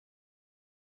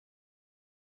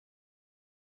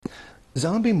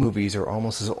Zombie movies are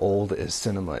almost as old as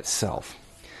cinema itself.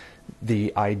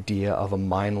 The idea of a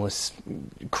mindless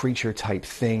creature type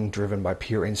thing driven by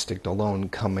pure instinct alone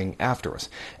coming after us.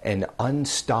 An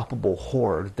unstoppable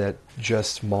horde that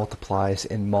just multiplies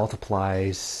and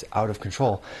multiplies out of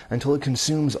control until it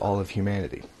consumes all of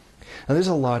humanity. Now, there's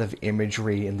a lot of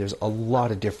imagery and there's a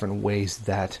lot of different ways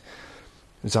that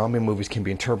zombie movies can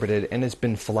be interpreted, and it's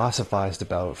been philosophized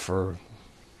about for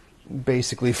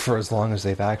basically for as long as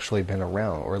they've actually been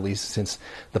around, or at least since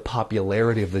the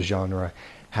popularity of the genre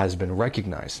has been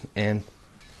recognized. And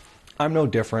I'm no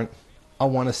different. I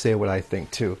want to say what I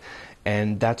think too.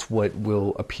 And that's what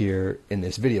will appear in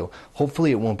this video.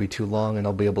 Hopefully it won't be too long and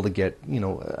I'll be able to get,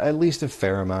 at least a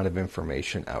fair amount of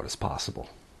information out as possible.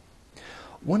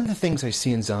 One of the things I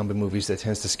see in zombie movies that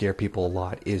tends to scare people a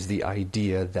lot is the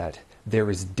idea that there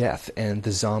is death and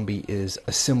the zombie is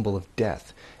a symbol of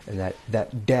death, and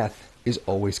that death is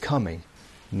always coming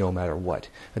no matter what.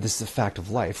 But this is a fact of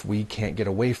life. We can't get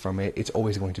away from it. It's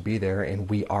always going to be there and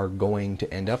we are going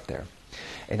to end up there.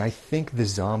 And I think the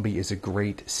zombie is a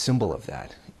great symbol of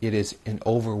that. It is an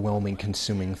overwhelming,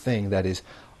 consuming thing that is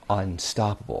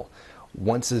unstoppable.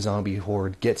 Once the zombie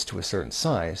horde gets to a certain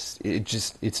size,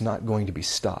 it's not going to be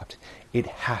stopped. It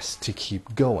has to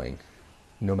keep going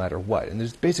no matter what. And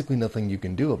there's basically nothing you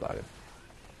can do about it.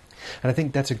 And I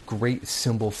think that's a great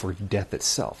symbol for death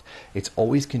itself. It's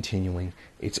always continuing.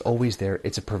 It's always there.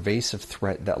 It's a pervasive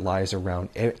threat that lies around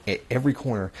every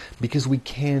corner because we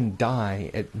can die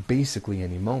at basically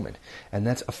any moment. And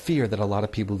that's a fear that a lot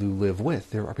of people do live with.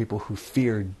 There are people who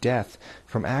fear death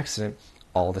from accident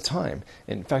all the time.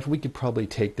 In fact, we could probably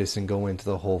take this and go into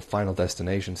the whole Final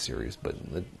Destination series, but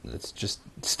let's just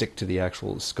stick to the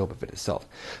actual scope of it itself.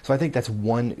 So I think that's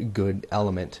one good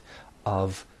element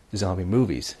of zombie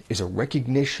movies, is a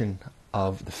recognition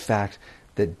of the fact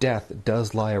that death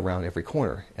does lie around every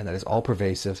corner, and that is all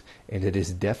pervasive, and it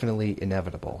is definitely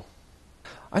inevitable.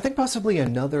 I think possibly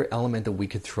another element that we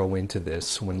could throw into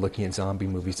this when looking at zombie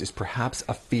movies is perhaps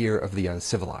a fear of the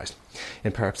uncivilized,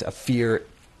 and perhaps a fear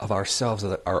of ourselves,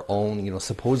 of our own,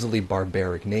 supposedly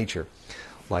barbaric nature.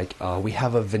 Like we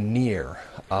have a veneer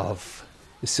of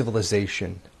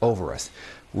civilization over us.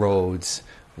 Roads,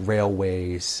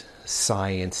 railways,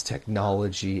 science,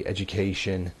 technology,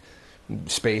 education,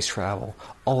 space travel,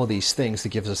 all of these things that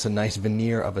gives us a nice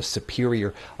veneer of a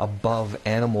superior, above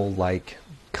animal-like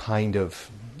kind of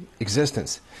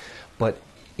existence. But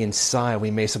inside,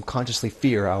 we may subconsciously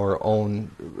fear our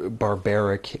own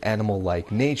barbaric,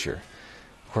 animal-like nature.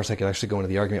 Of course, I could actually go into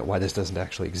the argument why this doesn't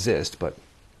actually exist, but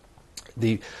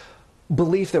the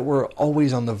belief that we're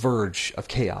always on the verge of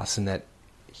chaos and that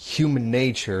human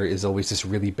nature is always this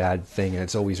really bad thing and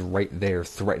it's always right there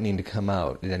threatening to come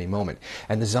out at any moment.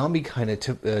 And the zombie kind of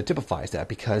typifies that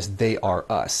because they are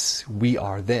us. We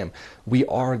are them. We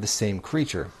are the same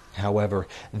creature. However,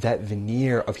 that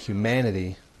veneer of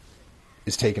humanity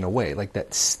is taken away. Like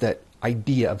that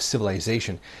idea of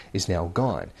civilization is now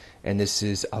gone, and this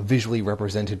is visually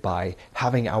represented by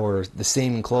having the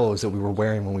same clothes that we were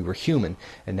wearing when we were human,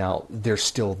 and now they're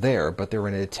still there, but they're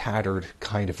in a tattered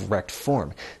kind of wrecked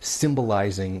form,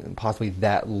 symbolizing possibly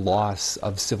that loss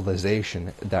of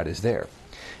civilization that is there.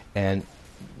 And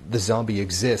the zombie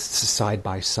exists side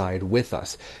by side with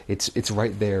us. It's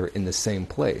right there in the same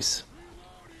place.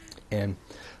 And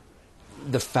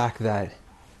the fact that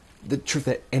the truth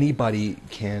that anybody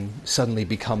can suddenly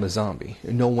become a zombie.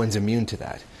 No one's immune to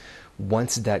that.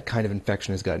 Once that kind of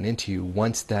infection has gotten into you,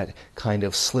 once that kind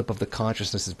of slip of the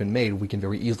consciousness has been made, we can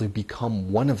very easily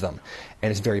become one of them. And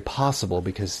it's very possible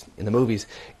because in the movies,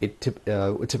 it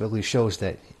typically shows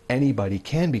that anybody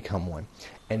can become one,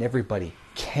 and everybody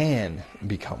can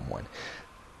become one.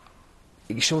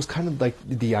 It shows kind of like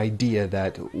the idea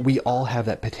that we all have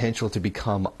that potential to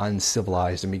become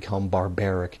uncivilized and become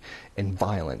barbaric and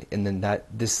violent, and then that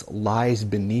this lies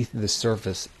beneath the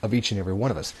surface of each and every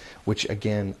one of us, which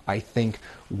again I think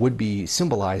would be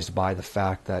symbolized by the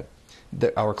fact that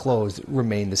our clothes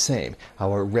remain the same,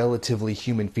 our relatively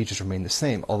human features remain the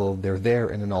same, although they're there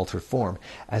in an altered form,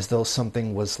 as though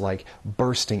something was like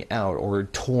bursting out or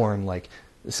torn, like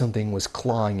something was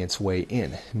clawing its way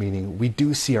in, meaning we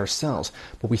do see ourselves,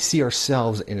 but we see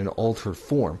ourselves in an altered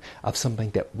form of something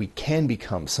that we can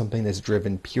become, something that's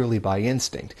driven purely by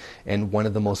instinct. And one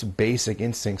of the most basic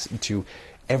instincts to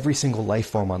every single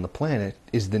life form on the planet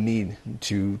is the need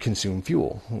to consume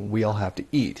fuel. We all have to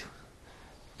eat.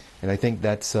 And I think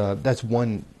that's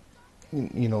one,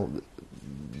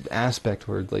 aspect,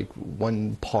 or like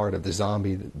one part of the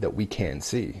zombie that we can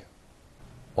see.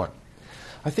 One.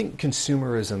 I think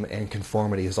consumerism and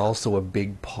conformity is also a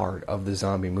big part of the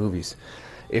zombie movies.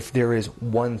 If there is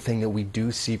one thing that we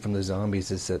do see from the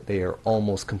zombies, is that they are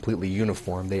almost completely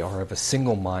uniform. They are of a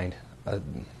single mind, a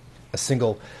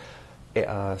single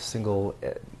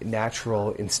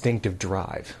natural instinctive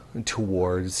drive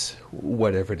towards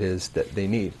whatever it is that they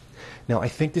need. Now, I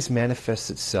think this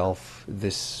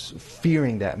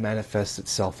fearing that manifests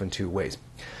itself in two ways.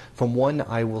 From one,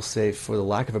 I will say, for the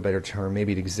lack of a better term,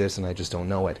 maybe it exists and I just don't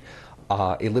know it,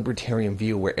 a libertarian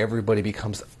view where everybody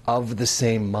becomes of the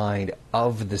same mind,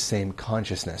 of the same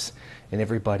consciousness, and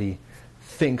everybody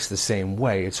thinks the same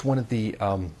way. It's one of the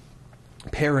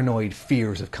paranoid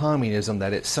fears of communism,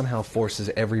 that it somehow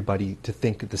forces everybody to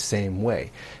think the same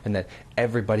way, and that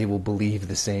everybody will believe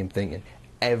the same thing, and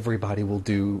everybody will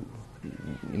do,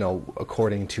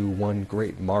 according to one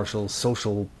great Marshall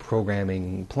social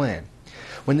programming plan.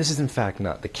 When this is in fact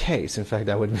not the case. In fact,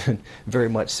 I would very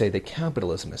much say that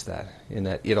capitalism is that, in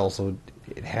that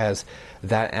it has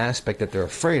that aspect that they're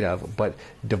afraid of, but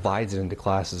divides it into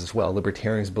classes as well.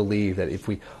 Libertarians believe that if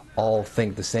we all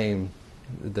think the same,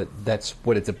 that's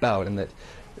what it's about, and that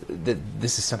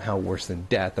this is somehow worse than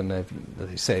death, and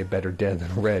they say better dead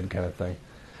than red kind of thing.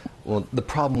 Well, the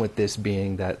problem with this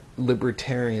being that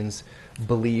libertarians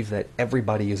believe that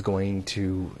everybody is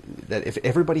that if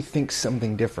everybody thinks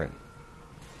something different,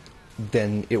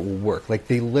 then it will work. Like,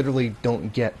 they literally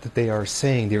don't get that they're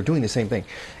doing the same thing.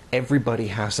 Everybody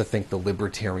has to think the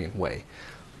libertarian way,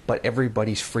 but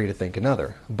everybody's free to think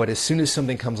another. But as soon as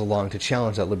something comes along to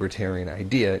challenge that libertarian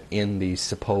idea in the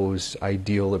supposed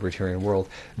ideal libertarian world,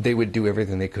 they would do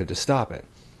everything they could to stop it.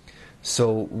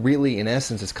 So really, in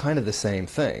essence, it's kind of the same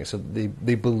thing. So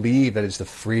they believe that it's the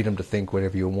freedom to think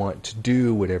whatever you want, to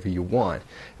do whatever you want,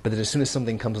 but that as soon as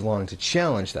something comes along to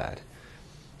challenge that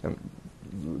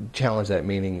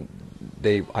meaning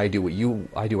I do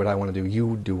what I want to do,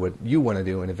 you do what you want to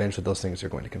do, and eventually those things are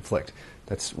going to conflict.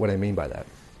 That's what I mean by that.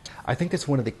 I think that's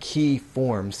one of the key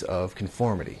forms of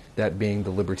conformity, that being the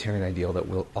libertarian ideal that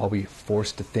we'll all be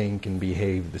forced to think and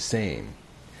behave the same.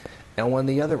 And on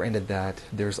the other end of that,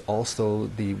 there's also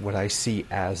what I see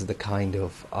as the kind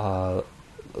of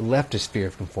leftist fear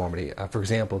of conformity. For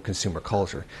example, consumer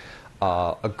culture.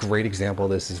 A great example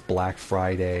of this is Black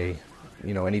Friday.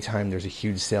 Anytime there's a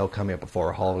huge sale coming up before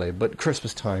a holiday, but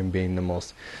Christmas time being the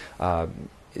most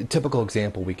typical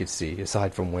example we could see,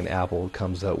 aside from when Apple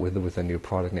comes out with a new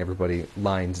product and everybody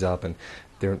lines up and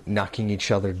they're knocking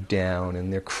each other down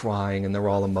and they're crying and they're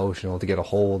all emotional to get a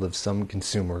hold of some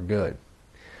consumer good.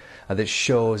 That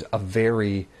shows a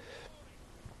very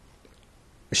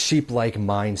sheep-like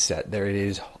mindset. There it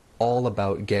is, all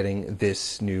about getting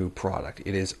this new product.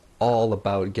 It is all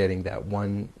about getting that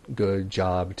one good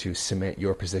job to cement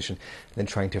your position, and then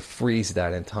trying to freeze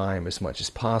that in time as much as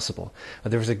possible.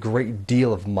 There's a great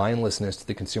deal of mindlessness to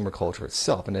the consumer culture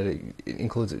itself, and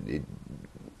it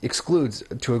excludes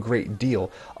to a great deal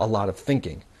a lot of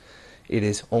thinking. It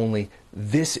is only,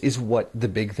 this is what the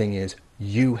big thing is.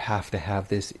 You have to have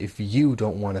this if you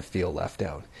don't want to feel left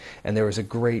out. And there is a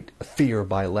great fear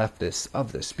by leftists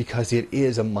of this, because it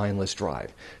is a mindless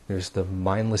drive. There's the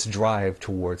mindless drive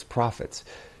towards profits.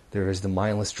 There is the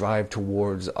mindless drive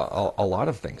towards a lot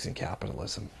of things in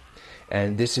capitalism.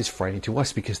 And this is frightening to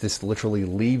us, because this literally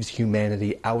leaves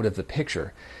humanity out of the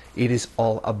picture. It is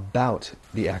all about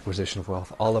the acquisition of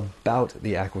wealth, all about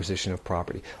the acquisition of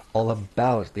property, all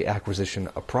about the acquisition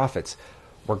of profits,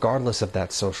 regardless of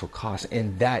that social cost.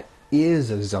 And that is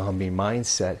a zombie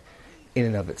mindset in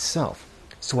and of itself.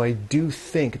 So I do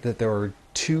think that there are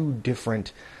two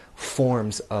different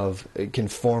forms of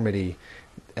conformity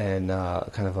and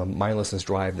kind of a mindlessness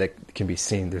drive that can be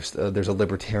seen. There's a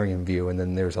libertarian view, and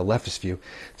then there's a leftist view.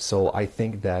 So I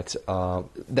think that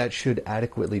that should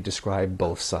adequately describe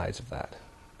both sides of that.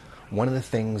 One of the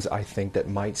things I think that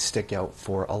might stick out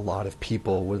for a lot of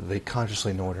people, whether they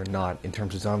consciously know it or not, in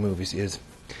terms of zombie movies, is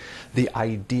the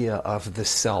idea of the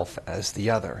self as the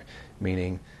other.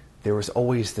 Meaning, there was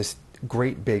always this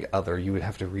great big other. You would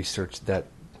have to research that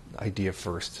idea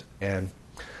first. And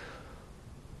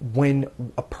when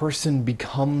a person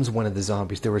becomes one of the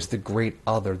zombies, there is the great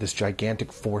other, this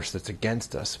gigantic force that's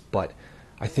against us. But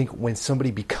I think when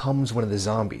somebody becomes one of the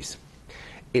zombies,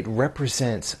 it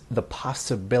represents the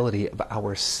possibility of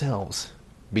ourselves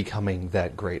becoming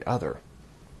that great other.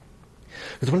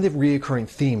 Because one of the recurring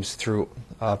themes through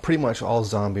pretty much all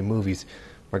zombie movies,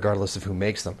 regardless of who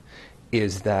makes them,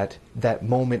 is that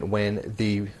moment when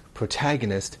the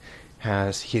protagonist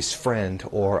has his friend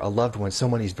or a loved one,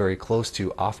 someone he's very close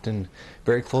to, often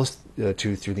very close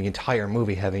to through the entire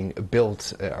movie, having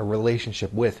built a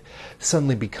relationship with,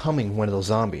 suddenly becoming one of those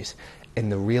zombies.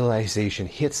 And the realization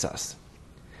hits us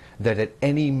that at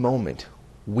any moment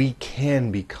we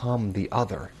can become the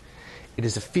other. It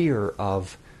is a fear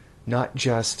of not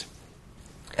just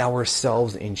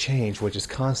ourselves in change, which is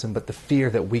constant, but the fear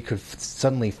that we could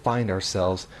suddenly find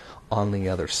ourselves on the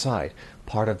other side.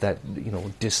 Part of that,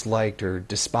 disliked or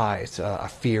despised, a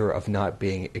fear of not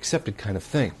being accepted kind of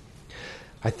thing.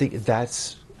 I think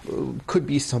that's could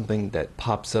be something that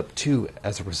pops up too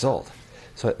as a result.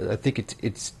 So I think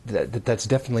that's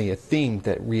definitely a theme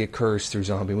that reoccurs through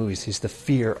zombie movies. Is the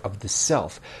fear of the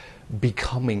self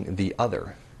becoming the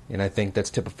other. And I think that's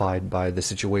typified by the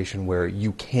situation where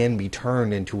you can be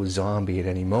turned into a zombie at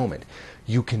any moment.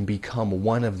 You can become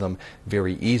one of them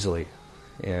very easily.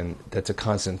 And that's a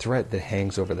constant threat that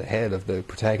hangs over the head of the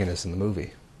protagonist in the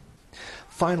movie.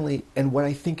 Finally, and what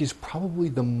I think is probably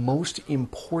the most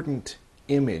important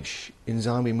image in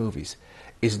zombie movies,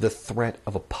 is the threat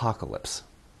of apocalypse.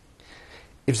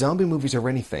 If zombie movies are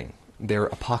anything, they're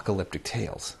apocalyptic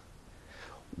tales.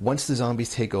 Once the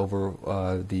zombies take over,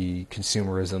 the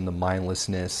consumerism, the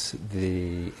mindlessness,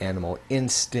 the animal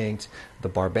instinct, the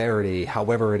barbarity,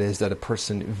 however it is that a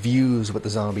person views what the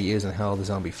zombie is and how the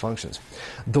zombie functions,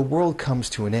 the world comes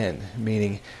to an end,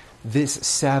 meaning this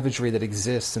savagery that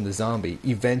exists in the zombie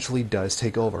eventually does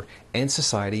take over, and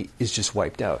society is just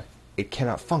wiped out. It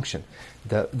cannot function.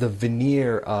 The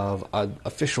veneer of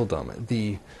officialdom,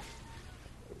 the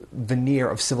veneer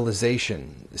of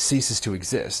civilization ceases to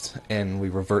exist, and we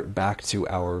revert back to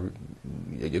our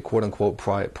quote-unquote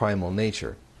primal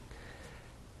nature.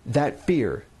 That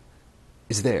fear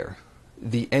is there.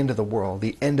 The end of the world,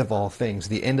 the end of all things,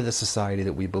 the end of the society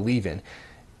that we believe in,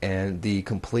 and the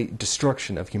complete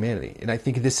destruction of humanity. And I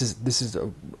think this is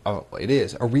a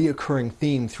reoccurring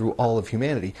theme through all of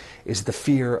humanity, is the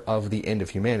fear of the end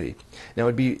of humanity. Now,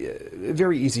 it'd be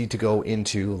very easy to go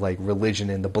into like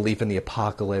religion and the belief in the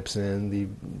apocalypse and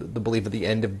the belief of the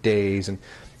end of days and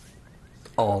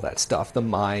all that stuff, the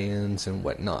Mayans and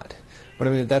whatnot. But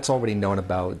I mean, that's already known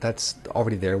about. That's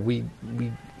already there. We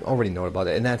already know about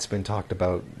it, and that's been talked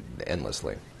about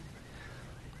endlessly.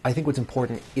 I think what's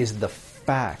important is the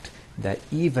fact that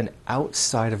even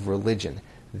outside of religion,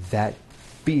 that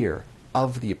fear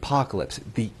of the apocalypse,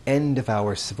 the end of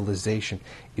our civilization,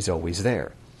 is always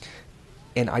there.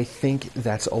 And I think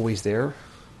that's always there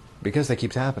because that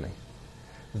keeps happening.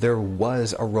 There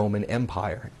was a Roman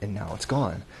Empire, and now it's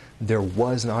gone. There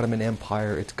was an Ottoman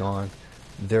Empire, it's gone.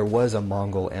 There was a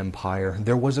Mongol Empire.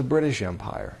 There was a British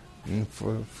Empire. And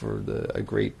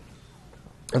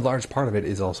a large part of it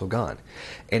is also gone.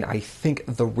 And I think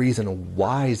the reason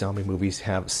why zombie movies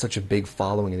have such a big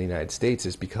following in the United States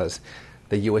is because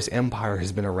the U.S. empire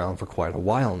has been around for quite a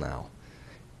while now.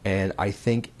 And I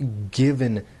think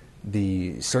given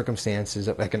the circumstances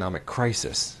of economic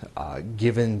crisis,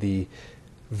 given the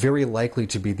very likely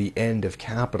to be the end of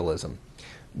capitalism,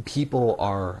 people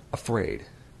are afraid.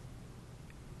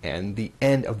 And the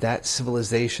end of that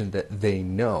civilization that they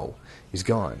know is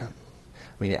gone.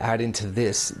 I mean, add into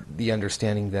this the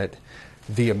understanding that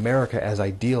the America as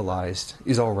idealized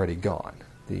is already gone.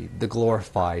 The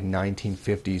glorified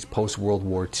 1950s post-World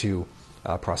War II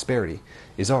prosperity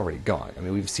is already gone. I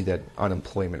mean, we've seen that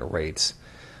unemployment rates,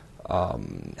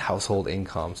 household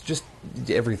incomes, just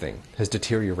everything has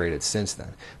deteriorated since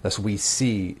then. Thus, we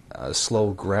see a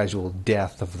slow, gradual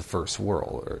death of the first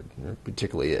world, or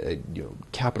particularly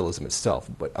capitalism itself,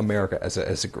 but America as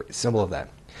a great symbol of that.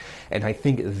 And I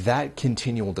think that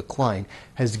continual decline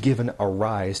has given a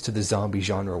rise to the zombie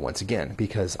genre once again,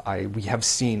 because we have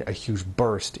seen a huge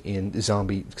burst in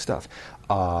zombie stuff.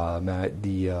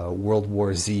 The World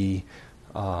War Z,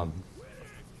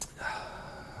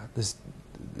 this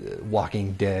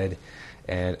Walking Dead,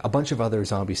 and a bunch of other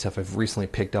zombie stuff I've recently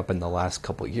picked up in the last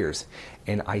couple of years.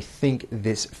 And I think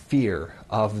this fear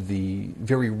of the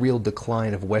very real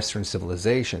decline of Western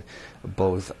civilization,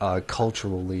 both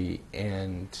culturally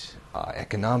and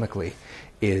economically,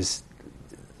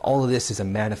 all of this is a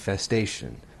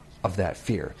manifestation of that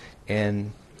fear.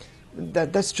 And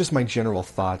that's just my general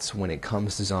thoughts when it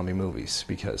comes to zombie movies,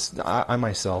 because I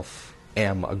myself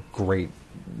am a great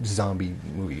zombie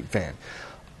movie fan.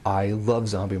 I love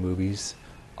zombie movies.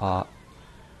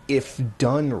 If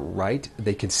done right,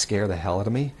 they can scare the hell out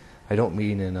of me. I don't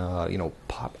mean in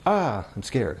pop, I'm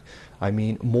scared. I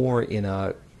mean more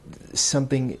in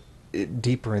something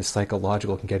deeper and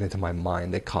psychological can get into my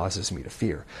mind that causes me to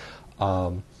fear.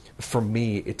 For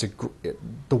me,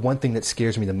 the one thing that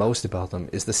scares me the most about them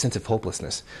is the sense of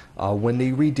hopelessness. When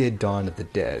they redid Dawn of the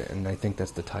Dead, and I think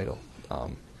that's the title,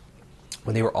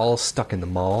 when they were all stuck in the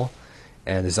mall,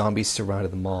 and the zombies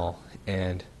surrounded the mall,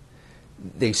 and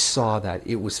they saw that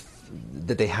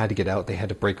that they had to get out, they had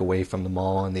to break away from the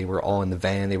mall, and they were all in the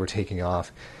van, they were taking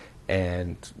off,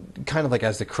 and kind of like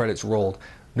as the credits rolled,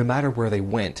 no matter where they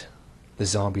went, the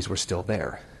zombies were still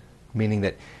there. Meaning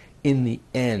that in the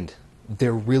end,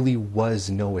 there really was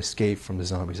no escape from the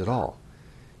zombies at all.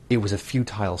 It was a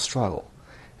futile struggle.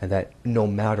 And that no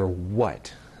matter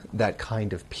what, that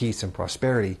kind of peace and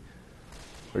prosperity,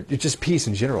 or just peace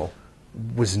in general,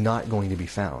 was not going to be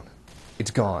found.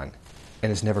 It's gone,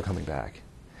 and it's never coming back.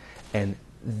 And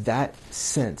that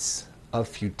sense of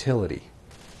futility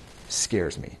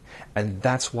scares me. And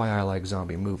that's why I like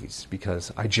zombie movies,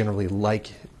 because I generally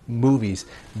like movies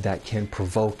that can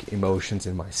provoke emotions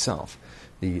in myself.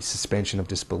 The suspension of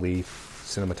disbelief,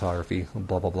 cinematography,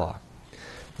 blah, blah, blah.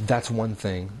 That's one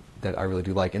thing that I really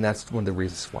do like, and that's one of the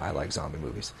reasons why I like zombie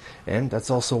movies. And that's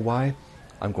also why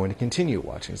I'm going to continue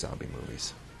watching zombie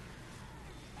movies.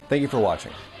 Thank you for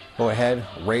watching. Go ahead,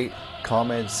 rate,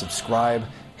 comment, subscribe,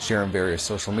 share on various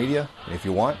social media, and if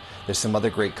you want, there's some other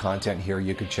great content here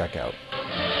you could check out.